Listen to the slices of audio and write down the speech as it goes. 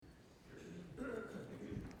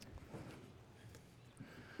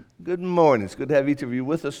Good morning. It's good to have each of you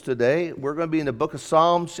with us today. We're going to be in the book of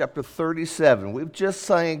Psalms, chapter 37. We've just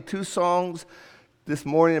sang two songs this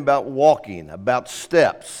morning about walking, about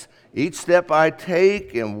steps. Each step I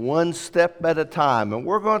take and one step at a time. And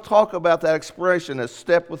we're going to talk about that expression, a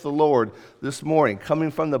step with the Lord, this morning,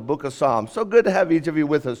 coming from the book of Psalms. So good to have each of you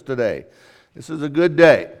with us today. This is a good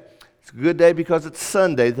day. It's a good day because it's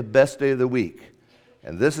Sunday, the best day of the week.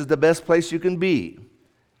 And this is the best place you can be.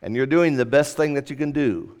 And you're doing the best thing that you can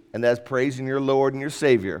do. And that's praising your Lord and your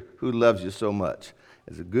Savior who loves you so much.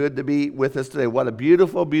 It's good to be with us today. What a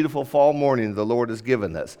beautiful, beautiful fall morning the Lord has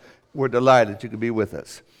given us. We're delighted you could be with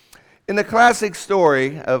us. In the classic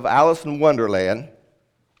story of Alice in Wonderland,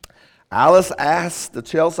 Alice asked the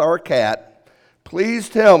Cheshire Cat, "Please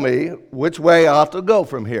tell me which way I ought to go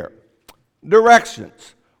from here.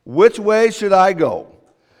 Directions. Which way should I go?"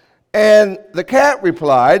 And the cat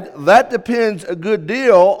replied, "That depends a good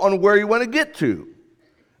deal on where you want to get to."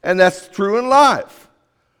 And that's true in life.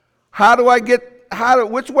 Which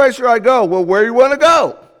way should I go? Well, where you want to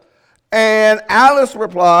go. And Alice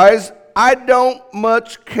replies, "I don't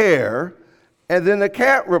much care." And then the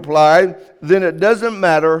cat replied, "Then it doesn't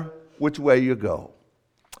matter which way you go."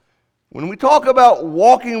 When we talk about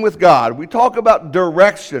walking with God, we talk about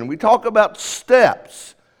direction, we talk about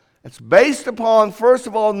steps. It's based upon, first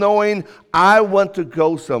of all, knowing I want to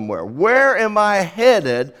go somewhere. Where am I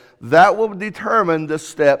headed? That will determine the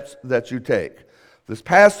steps that you take. This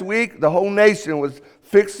past week, the whole nation was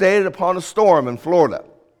fixated upon a storm in Florida.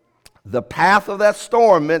 The path of that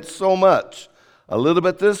storm meant so much. A little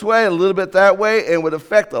bit this way, a little bit that way, and would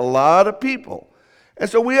affect a lot of people. And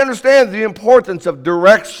so we understand the importance of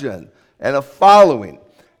direction and of following.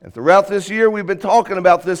 And throughout this year, we've been talking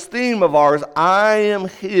about this theme of ours, I am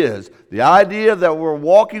His. The idea that we're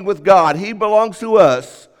walking with God. He belongs to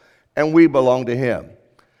us, and we belong to Him.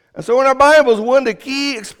 And so in our Bibles, one of the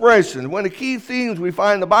key expressions, one of the key themes we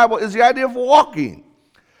find in the Bible is the idea of walking.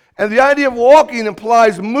 And the idea of walking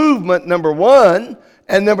implies movement, number one,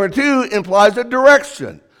 and number two implies a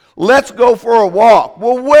direction. Let's go for a walk.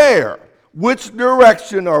 Well, where? Which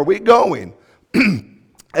direction are we going?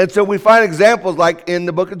 And so we find examples like in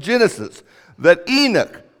the book of Genesis, that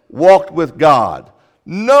Enoch walked with God.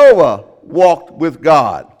 Noah walked with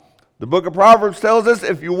God. The book of Proverbs tells us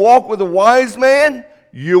if you walk with a wise man,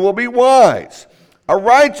 you will be wise. A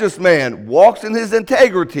righteous man walks in his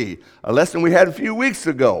integrity, a lesson we had a few weeks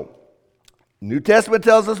ago. New Testament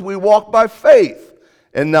tells us we walk by faith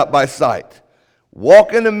and not by sight.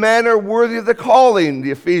 Walk in a manner worthy of the calling,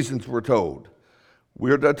 the Ephesians were told. We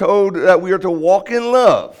are told that we are to walk in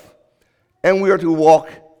love, and we are to walk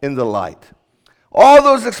in the light. All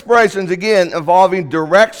those expressions, again, involving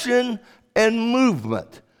direction and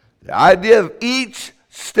movement. The idea of each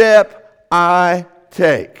step I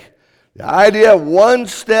take. The idea of one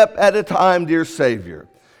step at a time, dear Savior.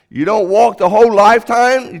 You don't walk the whole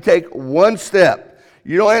lifetime, you take one step.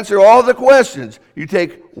 You don't answer all the questions, you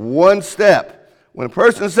take one step. When a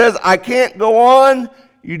person says, "I can't go on,"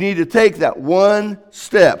 you need to take that one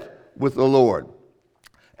step with the Lord.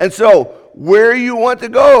 And so, where you want to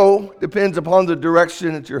go depends upon the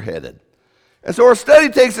direction that you're headed. And so our study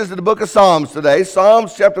takes us to the book of Psalms today,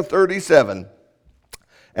 Psalms chapter 37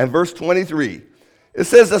 and verse 23. It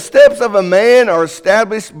says, "The steps of a man are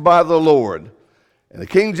established by the Lord." And the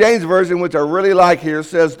King James Version, which I really like here,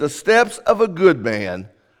 says, "The steps of a good man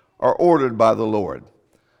are ordered by the Lord."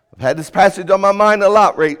 I've had this passage on my mind a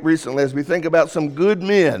lot recently as we think about some good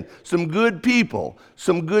men, some good people,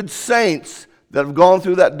 some good saints that have gone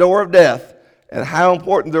through that door of death and how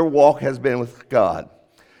important their walk has been with God.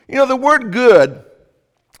 You know, the word good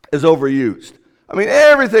is overused. I mean,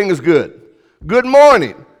 everything is good. Good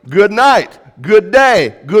morning, good night, good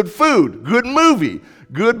day, good food, good movie,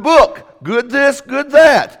 good book, good this, good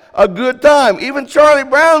that, a good time. Even Charlie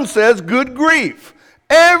Brown says good grief.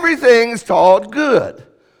 Everything is called good.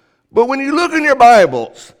 But when you look in your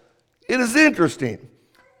Bibles, it is interesting.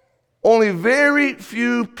 Only very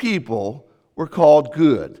few people were called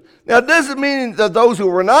good. Now, it doesn't mean that those who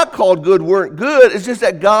were not called good weren't good. It's just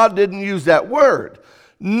that God didn't use that word.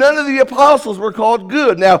 None of the apostles were called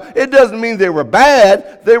good. Now, it doesn't mean they were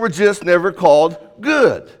bad. They were just never called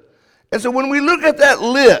good. And so when we look at that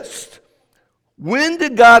list, when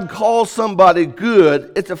did God call somebody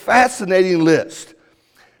good? It's a fascinating list.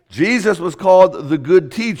 Jesus was called the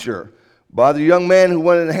good teacher by the young man who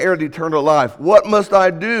wanted to inherit eternal life. "What must I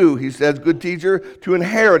do," he says, "good teacher, to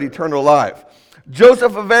inherit eternal life?"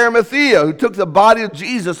 Joseph of Arimathea, who took the body of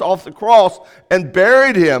Jesus off the cross and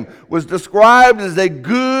buried him, was described as a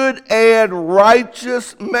good and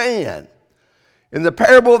righteous man. In the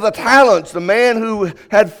parable of the talents, the man who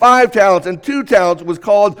had 5 talents and 2 talents was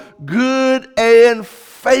called good and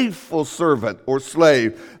faithful servant or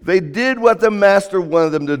slave. They did what the master wanted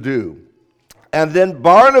them to do. And then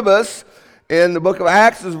Barnabas in the book of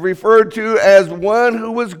Acts is referred to as one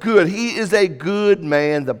who was good. He is a good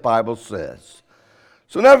man, the Bible says.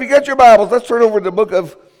 So now if you get your Bibles, let's turn over to the book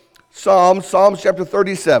of Psalms chapter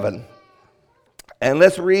 37. And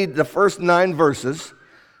let's read the first 9 verses.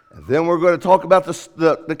 And then we're going to talk about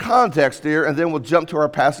the context here, and then we'll jump to our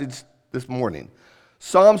passage this morning.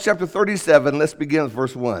 Psalms chapter 37, let's begin with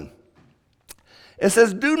verse 1. It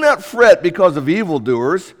says, "Do not fret because of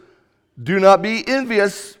evildoers. Do not be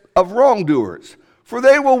envious of wrongdoers, for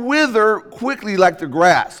they will wither quickly like the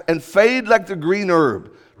grass and fade like the green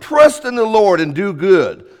herb. Trust in the Lord and do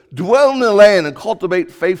good. Dwell in the land and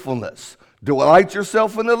cultivate faithfulness. Delight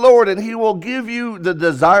yourself in the Lord, and he will give you the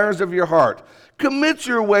desires of your heart. Commit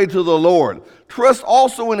your way to the Lord. Trust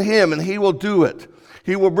also in him, and he will do it.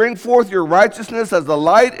 He will bring forth your righteousness as the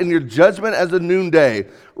light and your judgment as the noonday.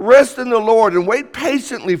 Rest in the Lord and wait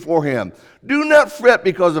patiently for him. Do not fret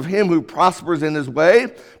because of him who prospers in his way,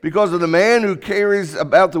 because of the man who carries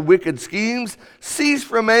about the wicked schemes. Cease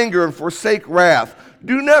from anger and forsake wrath.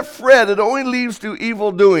 Do not fret, it only leads to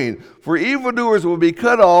evil doing. For evildoers will be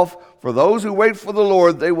cut off. For those who wait for the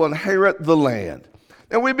Lord, they will inherit the land."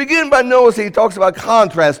 And we begin by noticing he talks about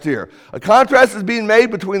contrast here. A contrast is being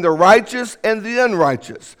made between the righteous and the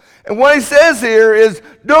unrighteous. And what he says here is,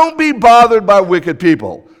 don't be bothered by wicked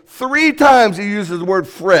people. 3 times he uses the word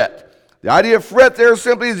fret. The idea of fret there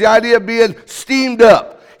simply is the idea of being steamed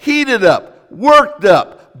up, heated up, worked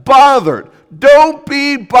up, bothered. Don't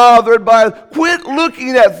be bothered by, quit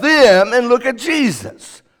looking at them and look at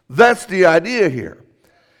Jesus. That's the idea here.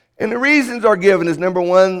 And the reasons are given is, number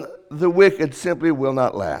 1, the wicked simply will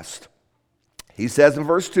not last. He says in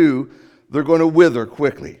verse 2, they're going to wither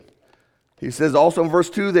quickly. He says also in verse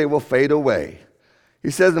 2, they will fade away.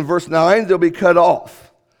 He says in verse 9, they'll be cut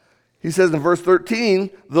off. He says in verse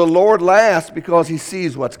 13, the Lord laughs because he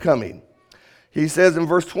sees what's coming. He says in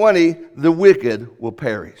verse 20, the wicked will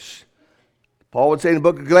perish. Paul would say in the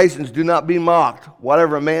book of Galatians, do not be mocked.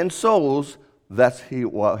 Whatever a man sows, that's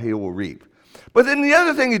what he will reap. But then the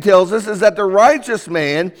other thing he tells us is that the righteous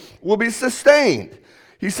man will be sustained.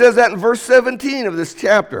 He says that in verse 17 of this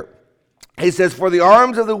chapter. He says, for the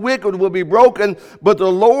arms of the wicked will be broken, but the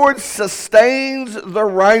Lord sustains the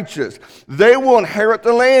righteous. They will inherit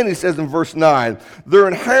the land, he says in verse 9. Their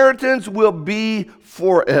inheritance will be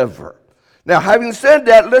forever. Now, having said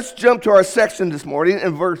that, let's jump to our section this morning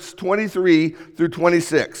in verse 23 through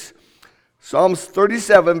 26. Psalms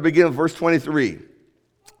 37, begin with verse 23.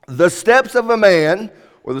 The steps of a man,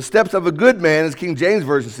 or the steps of a good man, as King James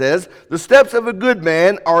Version says, the steps of a good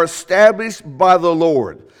man are established by the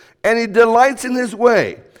Lord, and he delights in his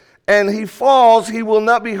way. And he falls, he will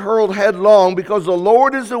not be hurled headlong, because the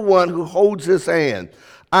Lord is the one who holds his hand.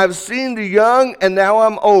 I've seen the young, and now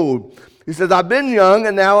I'm old. He says, I've been young,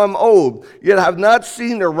 and now I'm old, yet I have not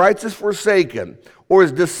seen the righteous forsaken, or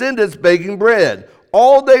his descendants begging bread.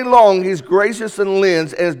 All day long he's gracious and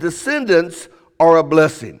lends, and his descendants are a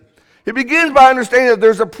blessing. He begins by understanding that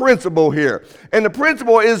there's a principle here. And the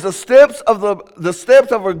principle is the steps of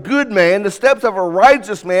a good man, the steps of a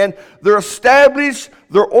righteous man, they're established,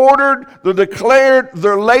 they're ordered, they're declared,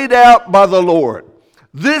 they're laid out by the Lord.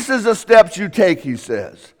 This is the steps you take, he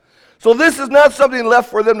says. So this is not something left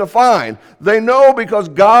for them to find. They know because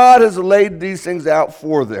God has laid these things out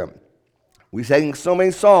for them. We sang so many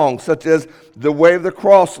songs such as The Way of the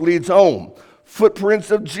Cross Leads Home, Footprints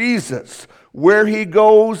of Jesus, Where he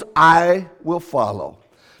goes, I will follow.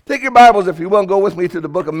 Take your Bibles, if you will, and go with me to the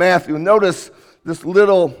book of Matthew. Notice this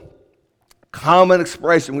little common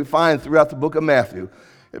expression we find throughout the book of Matthew.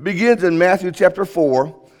 It begins in Matthew chapter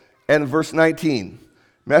 4 and verse 19.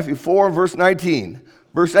 Matthew 4 and verse 19.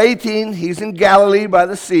 Verse 18, he's in Galilee by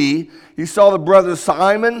the sea. He saw the brother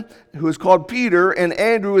Simon, who is called Peter, and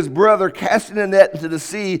Andrew, his brother, casting a net into the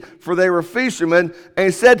sea, for they were fishermen. And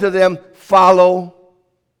he said to them, follow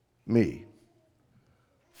me.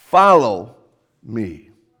 Follow me.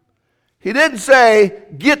 He didn't say,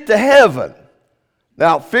 get to heaven.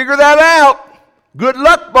 Now, figure that out. Good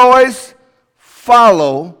luck, boys.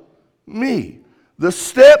 Follow me. The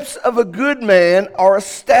steps of a good man are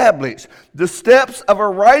established. The steps of a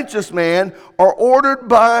righteous man are ordered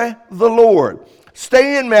by the Lord.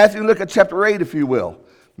 Stay in Matthew and look at chapter 8, if you will.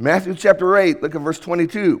 Matthew chapter 8, look at verse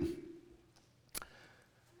 22.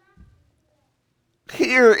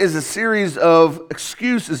 here is a series of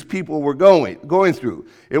excuses people were going through.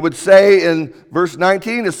 It would say in verse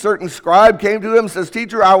 19, a certain scribe came to him and says,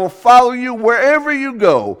 "Teacher, I will follow you wherever you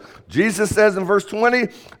go." Jesus says in verse 20,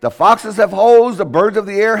 "The foxes have holes, the birds of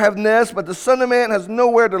the air have nests, but the Son of Man has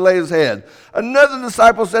nowhere to lay his head." Another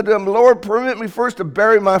disciple said to him, "Lord, permit me first to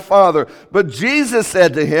bury my father." But Jesus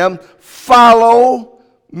said to him, "Follow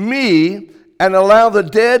me and allow the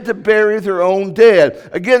dead to bury their own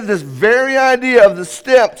dead." Again, this very idea of the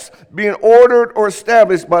steps being ordered or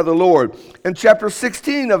established by the Lord. In chapter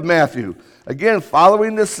 16 of Matthew, again,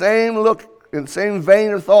 following the same look, in the same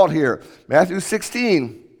vein of thought here. Matthew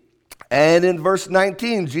 16, and in verse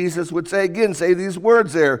 19, Jesus would say these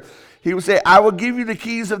words there. He would say, "I will give you the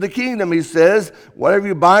keys of the kingdom," he says. "Whatever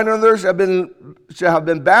you bind on earth shall have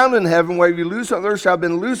been bound in heaven. Whatever you loose on earth shall have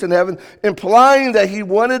been loosed in heaven," implying that he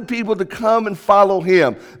wanted people to come and follow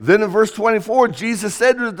him. Then in verse 24, Jesus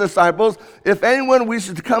said to his disciples, "If anyone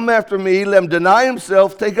wishes to come after me, let him deny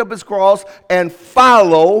himself, take up his cross, and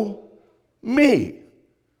follow me."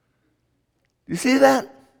 You see that?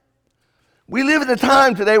 We live in a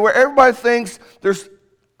time today where everybody thinks there's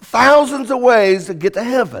thousands of ways to get to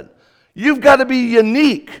heaven. You've got to be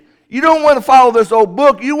unique. You don't want to follow this old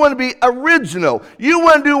book. You want to be original. You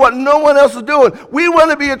want to do what no one else is doing. We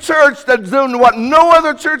want to be a church that's doing what no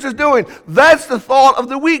other church is doing. That's the thought of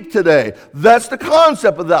the week today. That's the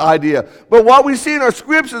concept of the idea. But what we see in our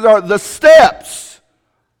scriptures are the steps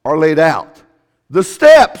are laid out. The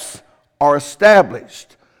steps are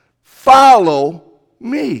established. Follow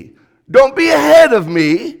me. Don't be ahead of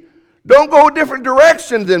me. Don't go a different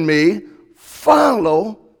direction than me.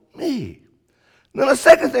 Follow me. Now, the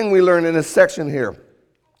second thing we learn in this section here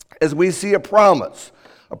is we see a promise.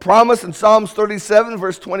 A promise in Psalms 37,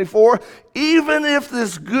 verse 24. "Even if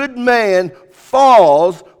this good man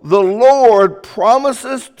falls, the Lord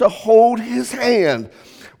promises to hold his hand."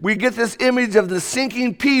 We get this image of the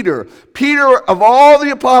sinking Peter. Peter, of all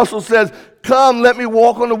the apostles, says, "Come, let me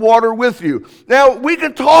walk on the water with you." Now, we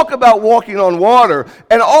could talk about walking on water,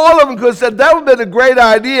 and all of them could have said that would have been a great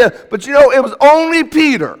idea, but you know, it was only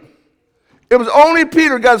Peter. It was only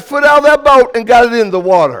Peter got his foot out of that boat and got it in the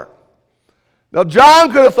water. Now,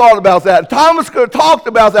 John could have thought about that. Thomas could have talked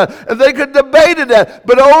about that, and they could have debated that,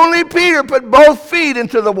 but only Peter put both feet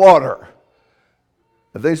into the water.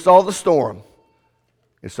 And they saw the storm.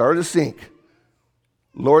 It started to sink.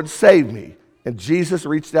 "Lord, save me." And Jesus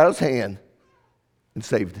reached out his hand and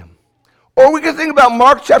saved him. Or we can think about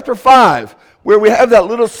Mark chapter 5, where we have that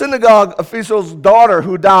little synagogue official's daughter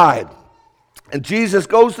who died. And Jesus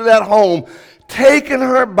goes to that home, taking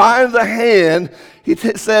her by the hand. He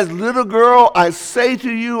says, "Little girl, I say to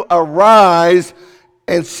you, arise,"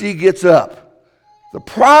 and she gets up. The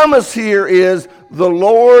promise here is the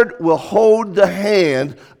Lord will hold the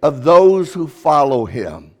hand of those who follow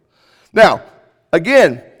him. Now,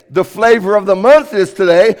 again, the flavor of the month is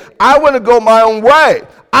today, I want to go my own way.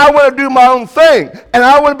 I want to do my own thing. And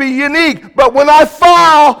I want to be unique. But when I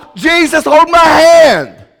fall, Jesus, hold my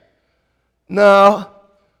hand. No,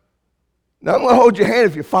 I'm going to hold your hand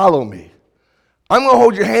if you follow me. I'm going to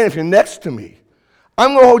hold your hand if you're next to me. I'm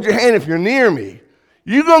going to hold your hand if you're near me.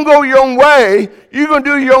 You're going to go your own way. You're going to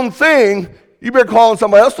do your own thing. You better call on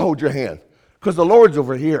somebody else to hold your hand because the Lord's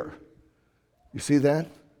over here. You see that?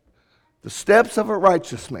 The steps of a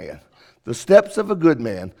righteous man, the steps of a good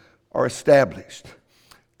man are established.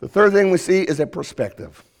 The third thing we see is a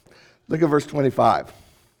perspective. Look at verse 25.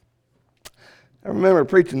 I remember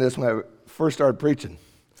preaching this when I first started preaching.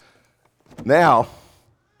 Now,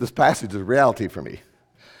 this passage is reality for me.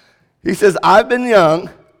 He says, "I've been young,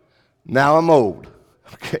 now I'm old."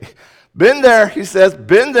 Okay. Been there, he says,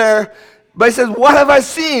 been there. But he says, what have I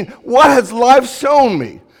seen? What has life shown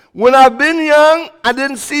me? When I've been young, I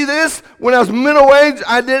didn't see this. When I was middle-aged,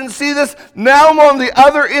 I didn't see this. Now I'm on the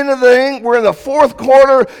other end of the thing. We're in the fourth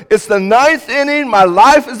quarter. It's the ninth inning. My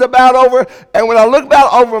life is about over. And when I look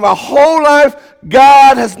back over my whole life,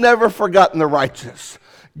 God has never forgotten the righteous.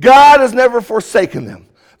 God has never forsaken them.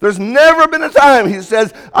 There's never been a time, he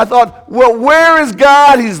says, I thought, well, where is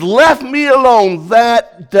God? He's left me alone.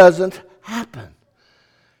 That doesn't happen.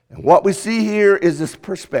 And what we see here is this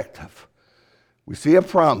perspective. We see a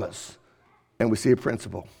promise, and we see a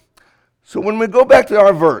principle. So when we go back to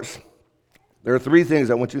our verse, there are three things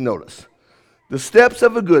I want you to notice. The steps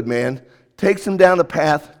of a good man takes him down a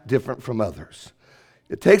path different from others.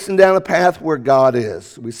 It takes him down the path where God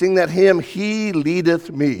is. We sing that hymn, He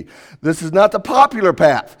Leadeth Me. This is not the popular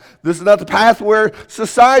path. This is not the path where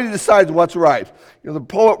society decides what's right. The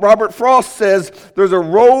poet Robert Frost says there's a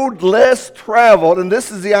road less traveled, and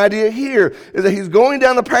this is the idea here, is that he's going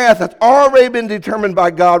down the path that's already been determined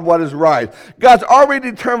by God what is right. God's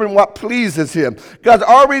already determined what pleases him. God's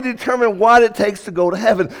already determined what it takes to go to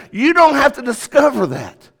heaven. You don't have to discover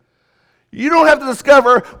that. You don't have to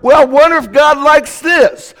discover, well, I wonder if God likes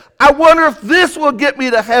this. I wonder if this will get me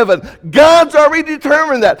to heaven. God's already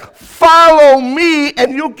determined that. Follow me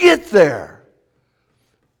and you'll get there.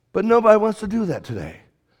 But nobody wants to do that today.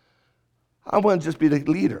 I want to just be the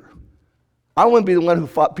leader. I want to be the one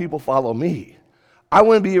who people follow me. I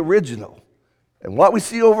want to be original. And what we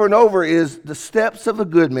see over and over is the steps of a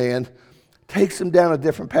good man takes him down a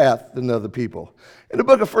different path than other people. In the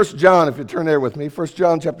book of 1 John, if you turn there with me, 1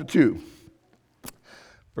 John chapter 2.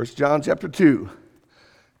 1 John chapter 2.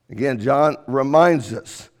 Again, John reminds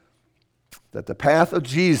us that the path of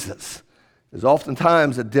Jesus is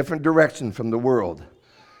oftentimes a different direction from the world.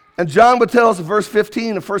 And John would tell us in verse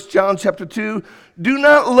 15 of 1 John chapter 2, do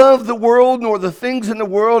not love the world nor the things in the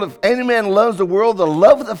world. If any man loves the world, the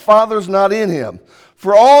love of the Father is not in him.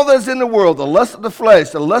 For all that is in the world, the lust of the flesh,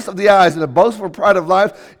 the lust of the eyes, and the boastful pride of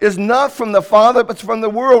life, is not from the Father, but from the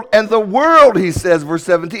world. And the world, he says, verse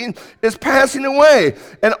 17, is passing away,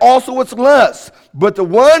 and also its lusts. But the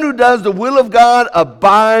one who does the will of God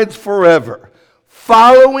abides forever.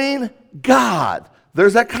 Following God.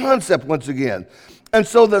 There's that concept once again. And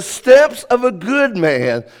so the steps of a good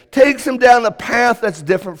man takes him down a path that's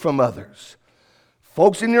different from others.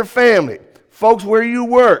 Folks in your family, folks where you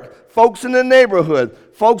work, folks in the neighborhood,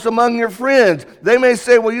 folks among your friends, they may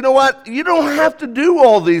say, well, you know what? You don't have to do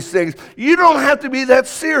all these things. You don't have to be that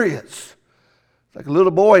serious. It's like a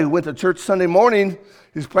little boy who went to church Sunday morning.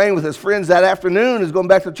 He's playing with his friends that afternoon. He's going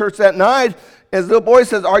back to church that night. And his little boy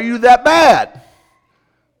says, are you that bad?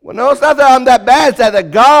 Well, no, it's not that I'm that bad. It's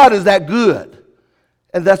that God is that good.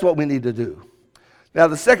 And that's what we need to do. Now,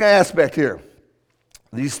 the second aspect here,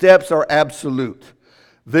 these steps are absolute.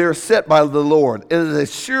 They are set by the Lord. It is a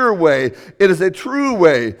sure way. It is a true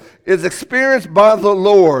way. It is experienced by the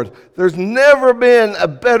Lord. There's never been a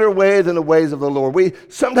better way than the ways of the Lord. We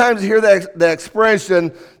sometimes hear the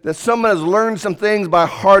expression that someone has learned some things by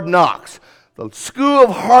hard knocks. The school of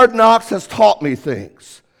hard knocks has taught me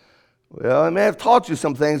things. Well, it may have taught you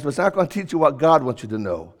some things, but it's not going to teach you what God wants you to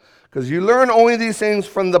know. Because you learn only these things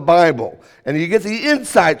from the Bible, and you get the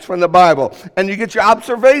insights from the Bible, and you get your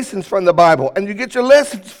observations from the Bible, and you get your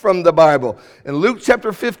lessons from the Bible. In Luke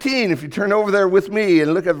chapter 15, if you turn over there with me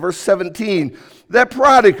and look at verse 17, that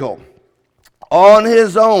prodigal, on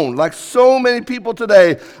his own, like so many people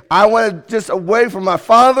today, I went just away from my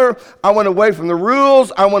father. I went away from the rules.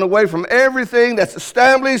 I went away from everything that's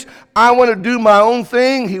established. I want to do my own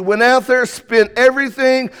thing. He went out there, spent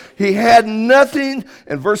everything. He had nothing.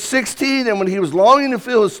 In verse 16, and when he was longing to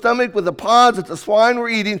fill his stomach with the pods that the swine were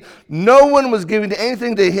eating, no one was giving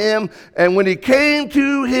anything to him. And when he came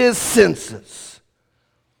to his senses,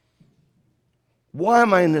 why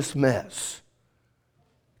am I in this mess?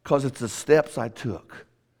 Because it's the steps I took.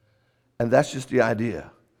 And that's just the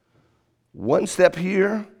idea. One step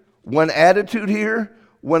here, one attitude here,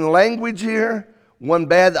 one language here, one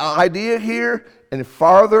bad idea here, and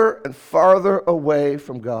farther away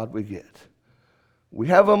from God we get. We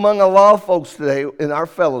have among a lot of folks today in our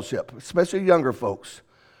fellowship, especially younger folks,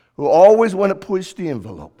 who always want to push the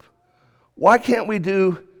envelope. Why can't we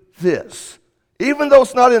do this? Even though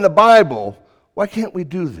it's not in the Bible, why can't we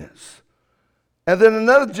do this? And then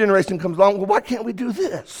another generation comes along, well, why can't we do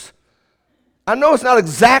this? I know it's not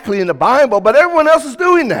exactly in the Bible, but everyone else is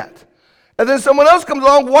doing that. And then someone else comes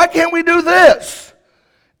along, why can't we do this?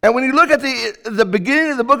 And when you look at the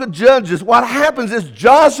beginning of the book of Judges, what happens is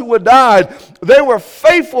Joshua died. They were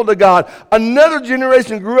faithful to God. Another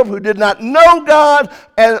generation grew up who did not know God,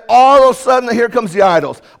 and all of a sudden, here comes the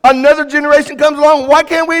idols. Another generation comes along, why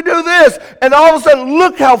can't we do this? And all of a sudden,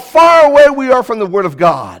 look how far away we are from the Word of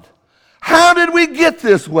God. How did we get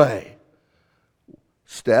this way?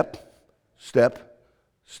 Step, step,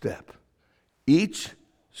 step. Each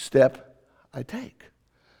step I take.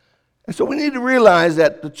 And so we need to realize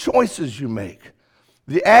that the choices you make,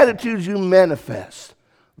 the attitudes you manifest,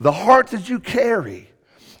 the heart that you carry,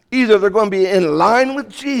 either they're going to be in line with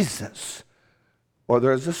Jesus or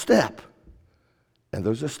there's a step. And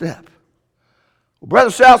there's a step. Well,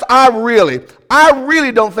 Brother Shouse, I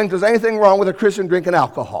really don't think there's anything wrong with a Christian drinking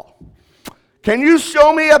alcohol. Can you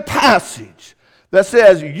show me a passage that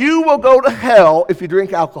says you will go to hell if you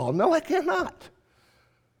drink alcohol? No, I cannot.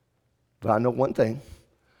 But I know one thing.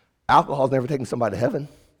 Alcohol's never taken somebody to heaven.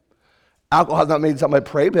 Alcohol's not made somebody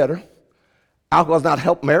pray better. Alcohol's not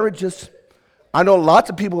helped marriages. I know lots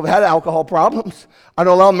of people who have had alcohol problems. I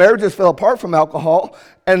know a lot of marriages fell apart from alcohol,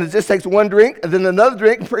 and it just takes one drink and then another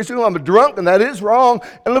drink, and pretty soon I'm a drunk, and that is wrong,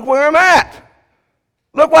 and look where I'm at.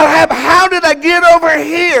 Look what happened. How did I get over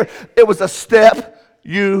here? It was a step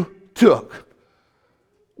you took.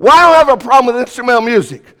 Why do I have a problem with instrumental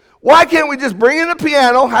music? Why can't we just bring in a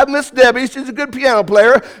piano, have Miss Debbie, she's a good piano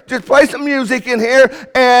player, just play some music in here,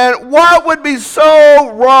 and what would be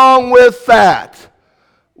so wrong with that?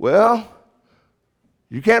 Well,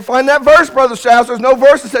 you can't find that verse, Brother Strauss. There's no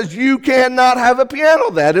verse that says you cannot have a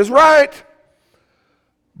piano. That is right.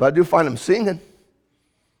 But I do find them singing,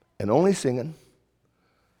 and only singing.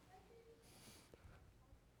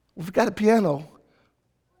 We've got a piano.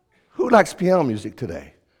 Who likes piano music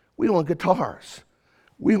today? We want guitars.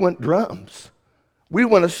 We want drums. We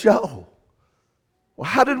want a show. Well,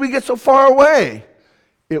 how did we get so far away?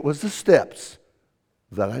 It was the steps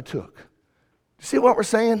that I took. See what we're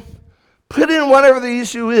saying? Put in whatever the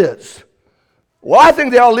issue is. Well, I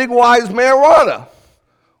think they ought to legalize marijuana.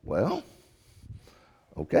 Well,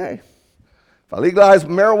 okay. If I legalize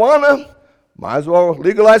marijuana, might as well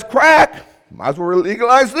legalize crack. Might as well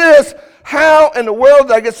legalize this. How in the world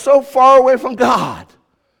did I get so far away from God?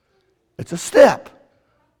 It's a step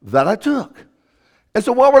that I took. And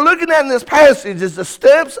so what we're looking at in this passage is the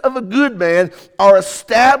steps of a good man are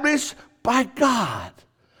established by God.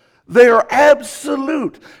 They are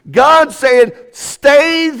absolute. God said,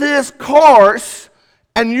 stay this course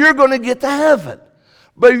and you're going to get to heaven.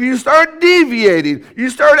 But if you start deviating, you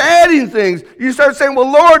start adding things, you start saying,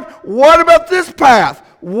 well, Lord, what about this path?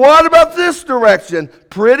 What about this direction?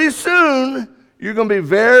 Pretty soon, you're going to be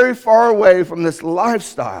very far away from this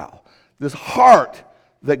lifestyle, this heart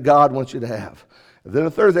that God wants you to have. And then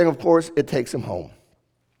the third thing, of course, it takes him home.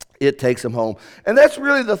 It takes him home. And that's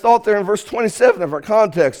really the thought there in verse 27 of our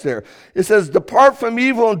context there. It says, depart from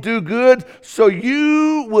evil and do good, so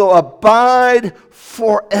you will abide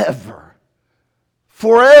forever.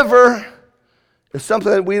 Forever is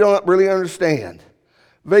something that we don't really understand.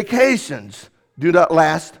 Vacations do not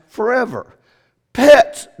last forever.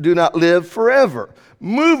 Pets do not live forever.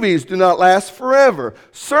 Movies do not last forever.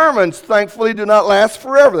 Sermons, thankfully, do not last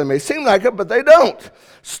forever. They may seem like it, but they don't.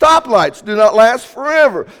 Stoplights do not last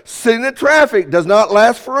forever. Sitting in traffic does not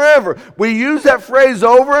last forever. We use that phrase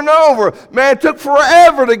over and over. Man, it took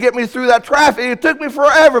forever to get me through that traffic. It took me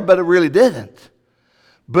forever, but it really didn't.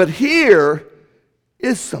 But here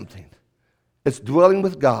is something. It's dwelling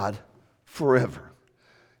with God forever.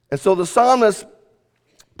 And so the psalmist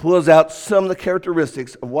pulls out some of the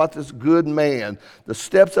characteristics of what this good man, the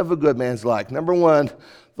steps of a good man's like. Number one,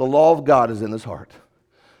 the law of God is in his heart.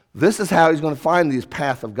 This is how he's going to find these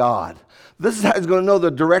path of God. This is how he's going to know the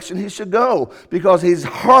direction he should go, because his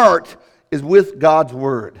heart is with God's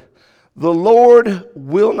word. The Lord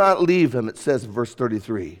will not leave him, it says in verse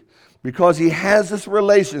 33, because he has this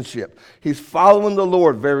relationship. He's following the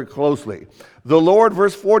Lord very closely. The Lord,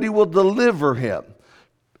 verse 40, will deliver him.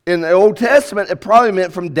 In the Old Testament, it probably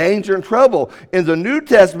meant from danger and trouble. In the New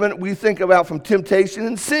Testament, we think about from temptation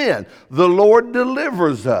and sin. The Lord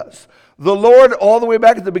delivers us. The Lord, all the way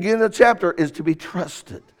back at the beginning of the chapter, is to be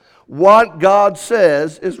trusted. What God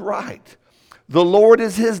says is right. The Lord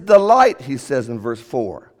is his delight, he says in verse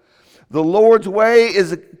 4. The Lord's way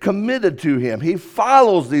is committed to him. He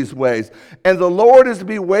follows these ways. And the Lord is to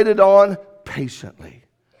be waited on patiently.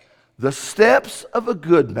 The steps of a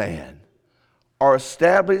good man are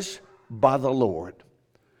established by the Lord.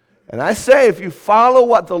 And I say, if you follow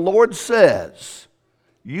what the Lord says,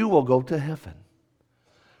 you will go to heaven.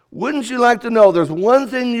 Wouldn't you like to know there's one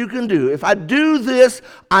thing you can do? If I do this,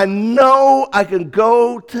 I know I can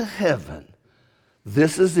go to heaven.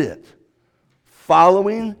 This is it.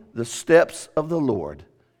 Following the steps of the Lord,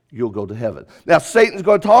 you'll go to heaven. Now, Satan's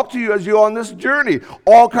going to talk to you as you're on this journey.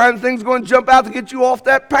 All kinds of things are going to jump out to get you off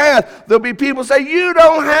that path. There'll be people say, you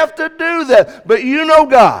don't have to do that. But you know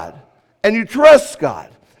God, and you trust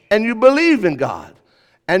God, and you believe in God.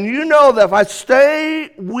 And you know that if I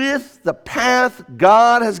stay with the path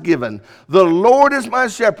God has given, the Lord is my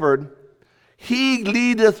shepherd, he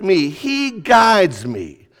leadeth me, he guides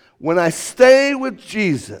me. When I stay with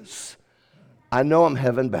Jesus, I know I'm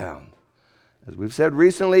heaven bound. As we've said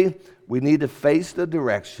recently, we need to face the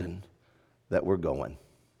direction that we're going.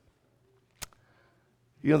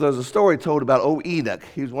 You know, there's a story told about old Enoch.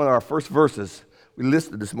 He was one of our first verses we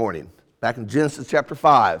listed this morning. Back in Genesis chapter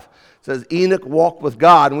 5. It says Enoch walked with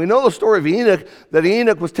God. And we know the story of Enoch, that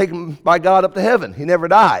Enoch was taken by God up to heaven. He never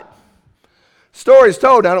died. Story is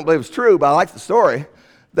told, I don't believe it's true, but I like the story,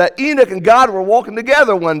 that Enoch and God were walking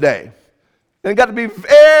together one day. And it got to be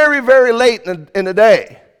very, very late in the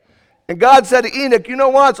day. And God said to Enoch, you know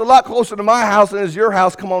what? It's a lot closer to my house than it is your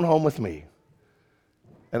house. Come on home with me.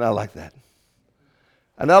 And I like that.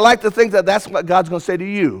 And I like to think that that's what God's going to say to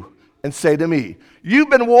you and say to me. You've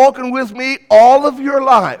been walking with me all of your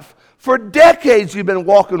life. For decades you've been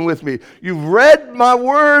walking with me. You've read my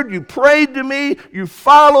word. You prayed to me. You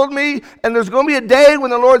followed me. And there's going to be a day when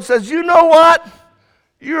the Lord says, you know what?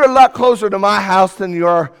 You're a lot closer to my house than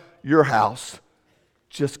your house.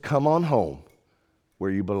 Just come on home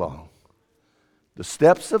where you belong. The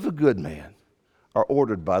steps of a good man are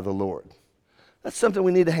ordered by the Lord. That's something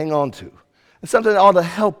we need to hang on to. It's something that ought to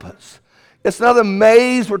help us. It's not a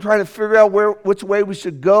maze we're trying to figure out which way we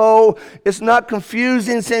should go. It's not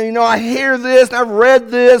confusing saying, I hear this and I've read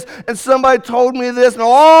this and somebody told me this and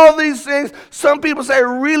all these things. Some people say it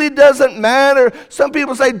really doesn't matter. Some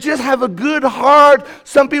people say just have a good heart.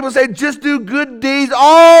 Some people say just do good deeds.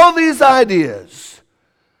 All these ideas.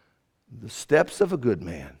 The steps of a good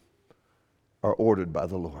man are ordered by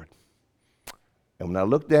the Lord. And when I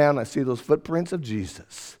look down, I see those footprints of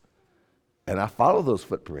Jesus. And I follow those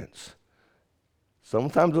footprints.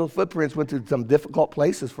 Sometimes those footprints went to some difficult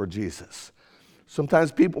places for Jesus.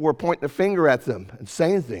 Sometimes people were pointing a finger at them and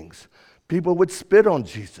saying things. People would spit on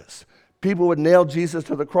Jesus. People would nail Jesus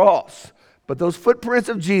to the cross. But those footprints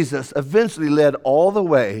of Jesus eventually led all the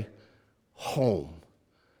way home.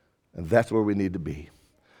 And that's where we need to be.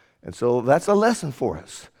 And so that's a lesson for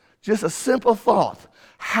us. Just a simple thought.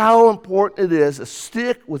 How important it is to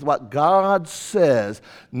stick with what God says,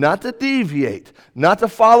 not to deviate, not to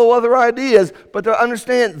follow other ideas, but to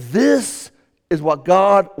understand this is what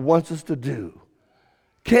God wants us to do.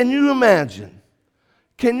 Can you imagine?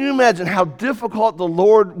 Can you imagine how difficult the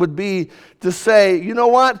Lord would be to say, you know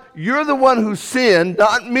what? You're the one who sinned,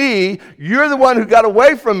 not me. You're the one who got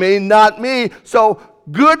away from me, not me. So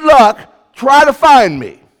good luck. Try to find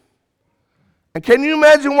me. And can you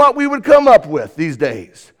imagine what we would come up with these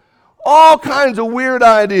days? All kinds of weird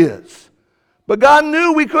ideas. But God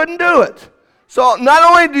knew we couldn't do it. So not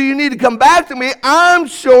only do you need to come back to me, I'm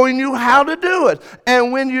showing you how to do it.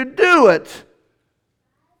 And when you do it,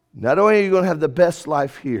 not only are you going to have the best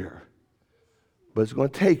life here, but it's going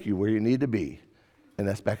to take you where you need to be. And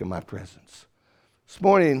that's back in my presence. This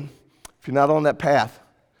morning, if you're not on that path,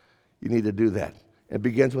 you need to do that. It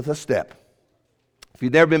begins with a step. If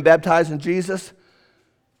you've never been baptized in Jesus,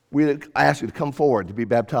 we ask you to come forward to be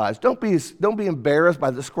baptized. Don't be embarrassed by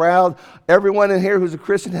this crowd. Everyone in here who's a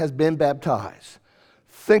Christian has been baptized.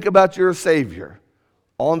 Think about your Savior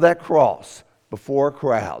on that cross before a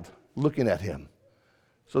crowd looking at him.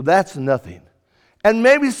 So that's nothing. And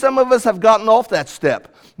maybe some of us have gotten off that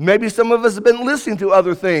step. Maybe some of us have been listening to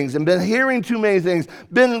other things and been hearing too many things,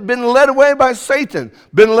 been led away by Satan,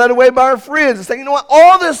 been led away by our friends and saying, you know what,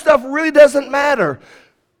 all this stuff really doesn't matter.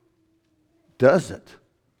 Does it?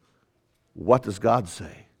 What does God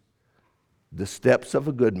say? The steps of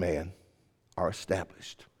a good man are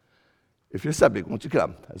established. If you're a subject, won't you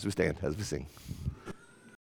come as we stand, as we sing.